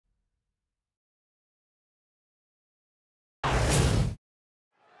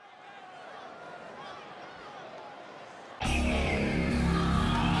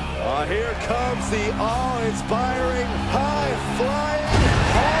comes the awe-inspiring, high-flying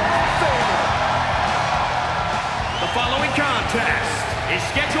Hall of Famer. The following contest is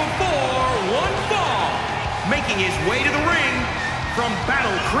scheduled for one fall. Making his way to the ring from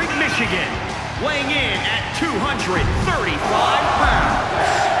Battle Creek, Michigan, weighing in at 235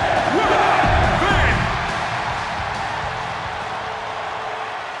 pounds.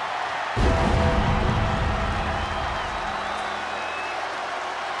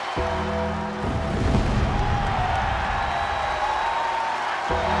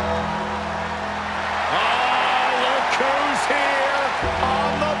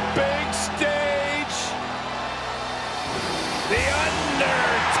 The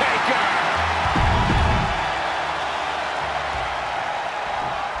Undertaker!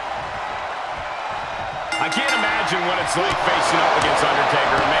 I can't imagine what it's like facing up against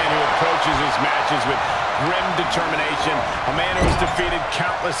Undertaker, a man who approaches his matches with grim determination, a man who has defeated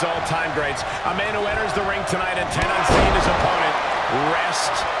countless all-time greats, a man who enters the ring tonight intent on seeing his opponent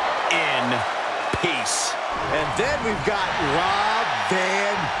rest in peace. And then we've got Rob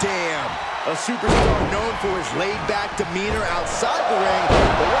Van Dam, a superstar known for his laid-back demeanor outside the ring,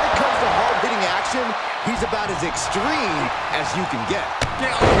 but when it comes to hard-hitting action, he's about as extreme as you can get.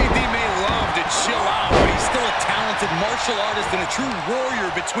 Yeah, RVD may love to chill out, but he's still a talented martial artist and a true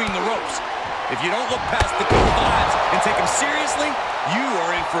warrior between the ropes. If you don't look past the good vibes and take him seriously, you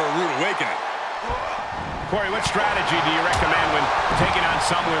are in for a rude awakening. Corey, what strategy do you recommend when taking on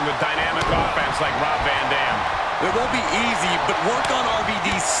someone with dynamic offense like Rob Van Dam? It won't be easy, but work on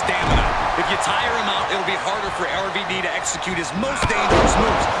RVD's stamina. If you tire him out, it'll be harder for RVD to execute his most dangerous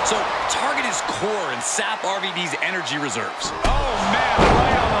moves. So target his core and sap RVD's energy reserves. Oh, man,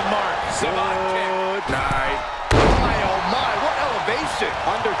 right on the mark. Good night. My, oh my, what elevation.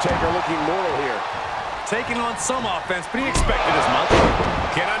 Undertaker looking mortal here. Taking on some offense, but he expected as much.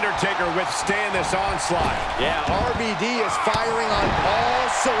 Can Undertaker withstand this onslaught? Yeah, RVD is firing on all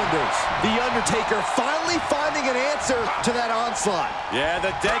cylinders. The Undertaker finally finding an answer to that onslaught. Yeah,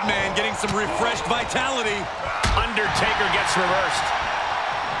 the dead man getting some refreshed vitality. Undertaker gets reversed.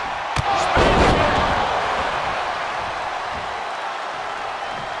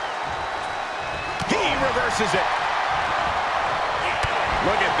 He reverses it.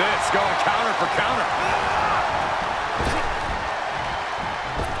 Look at this, going counter for counter.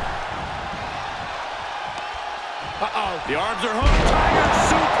 Uh-oh, the arms are hooked. Tiger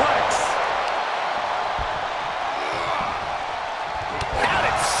suplex. Got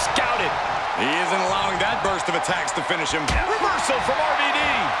it, scouted. He isn't allowing that burst of attacks to finish him. Reversal from RVD.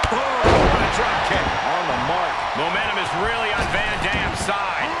 Boom, what a drop kick. On the mark. Momentum is really on Van Dam's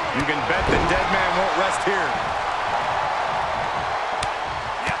side. You can bet the dead man won't rest here.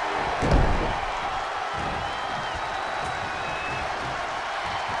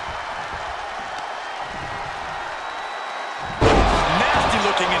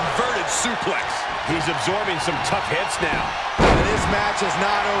 Inverted suplex. He's absorbing some tough hits now. And this match is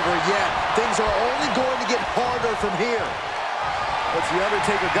not over yet. Things are only going to get harder from here. What's the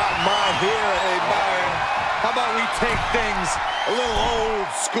Undertaker got in mind here? Hey, Byron, how about we take things a little old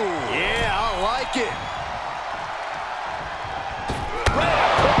school? Yeah, I like it. Right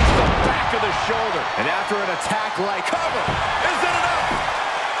across the back of the shoulder. And after an attack like cover, is that enough?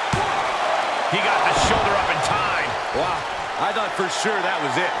 He got the shoulder up in time. Wow. I thought for sure that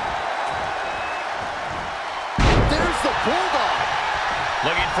was it. There's the bulldog.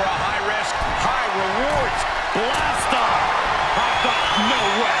 Looking for a high risk, high rewards. Blast off. Popped up. No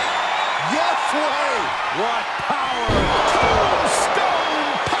way. Yes way. What power.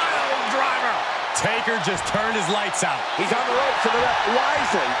 Tombstone pile driver. Taker just turned his lights out. He's on the ropes and the ref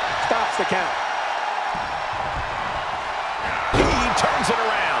wisely stops the count. He turns it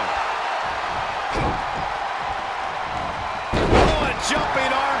around. Jumping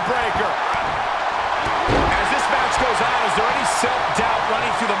arm breaker. As this match goes on, is there any self-doubt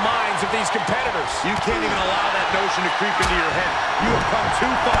running through the minds of these competitors? You can't even allow that notion to creep into your head. You have come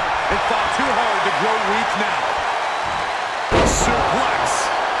too far and fought too hard to grow weak now. Suplex.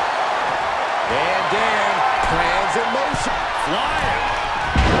 And Dan, plans in motion. Flying.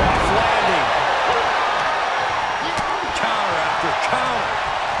 Off landing. Counter after counter.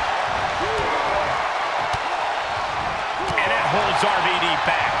 Holds RVD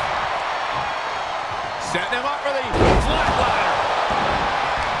back. Setting him up for the flatliner.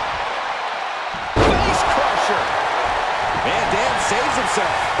 face crusher. And Dan saves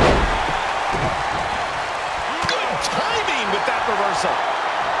himself. Good timing with that reversal.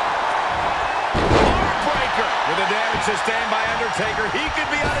 Arm breaker. With the damage sustained by Undertaker, he could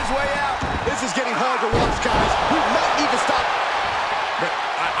be on his way out. This is getting hard to watch, guys. We might need to stop. But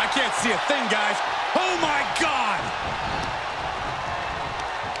I can't see a thing, guys. Oh, my God!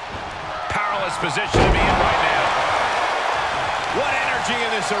 Powerless position to be in right now. What energy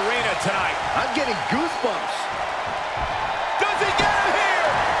in this arena tonight. I'm getting goosebumps. Does he get him here?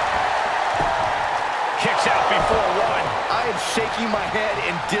 Kicks out before one. I am shaking my head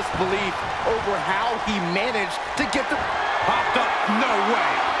in disbelief over how he managed to get the... Popped up. No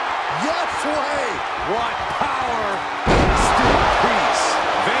way. Yes way! What power! Still peace.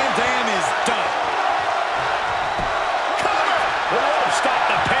 Van Dam is done. Cover! The rope stopped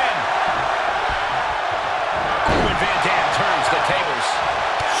the pin. Ooh, and Van Dam turns the tables.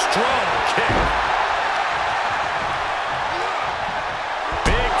 Strong kick.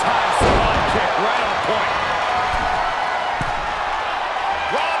 Big time salon kick right on point.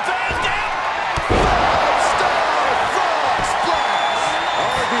 Rob Van Dam. Five-star frog splash!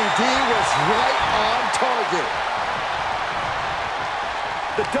 RVD was right on target.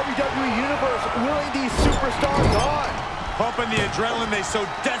 The WWE Universe willing these superstars on. Pumping the adrenaline they so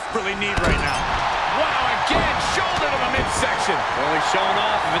desperately need right now. Wow, again, shoulder to the midsection. Only showing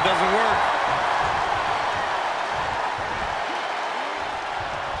off if it doesn't work.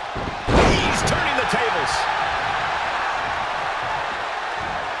 He's turning the tables.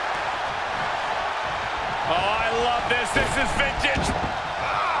 Oh, I love this. This is vintage.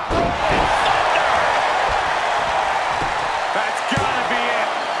 That's gotta be it.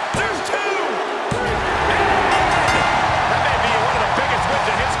 There's two. That may be one of the biggest wins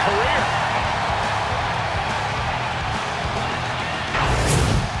in his career.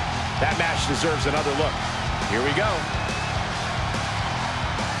 That match deserves another look. Here we go.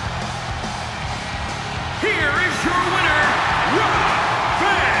 Here is your winner, Rob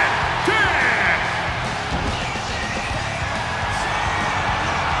Van Dam.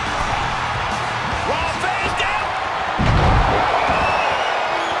 Rob Van Dam.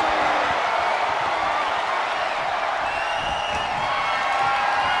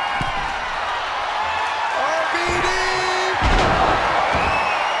 RVD!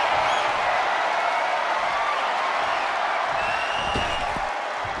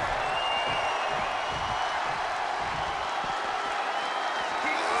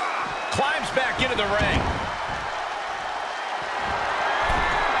 Climbs back into the ring.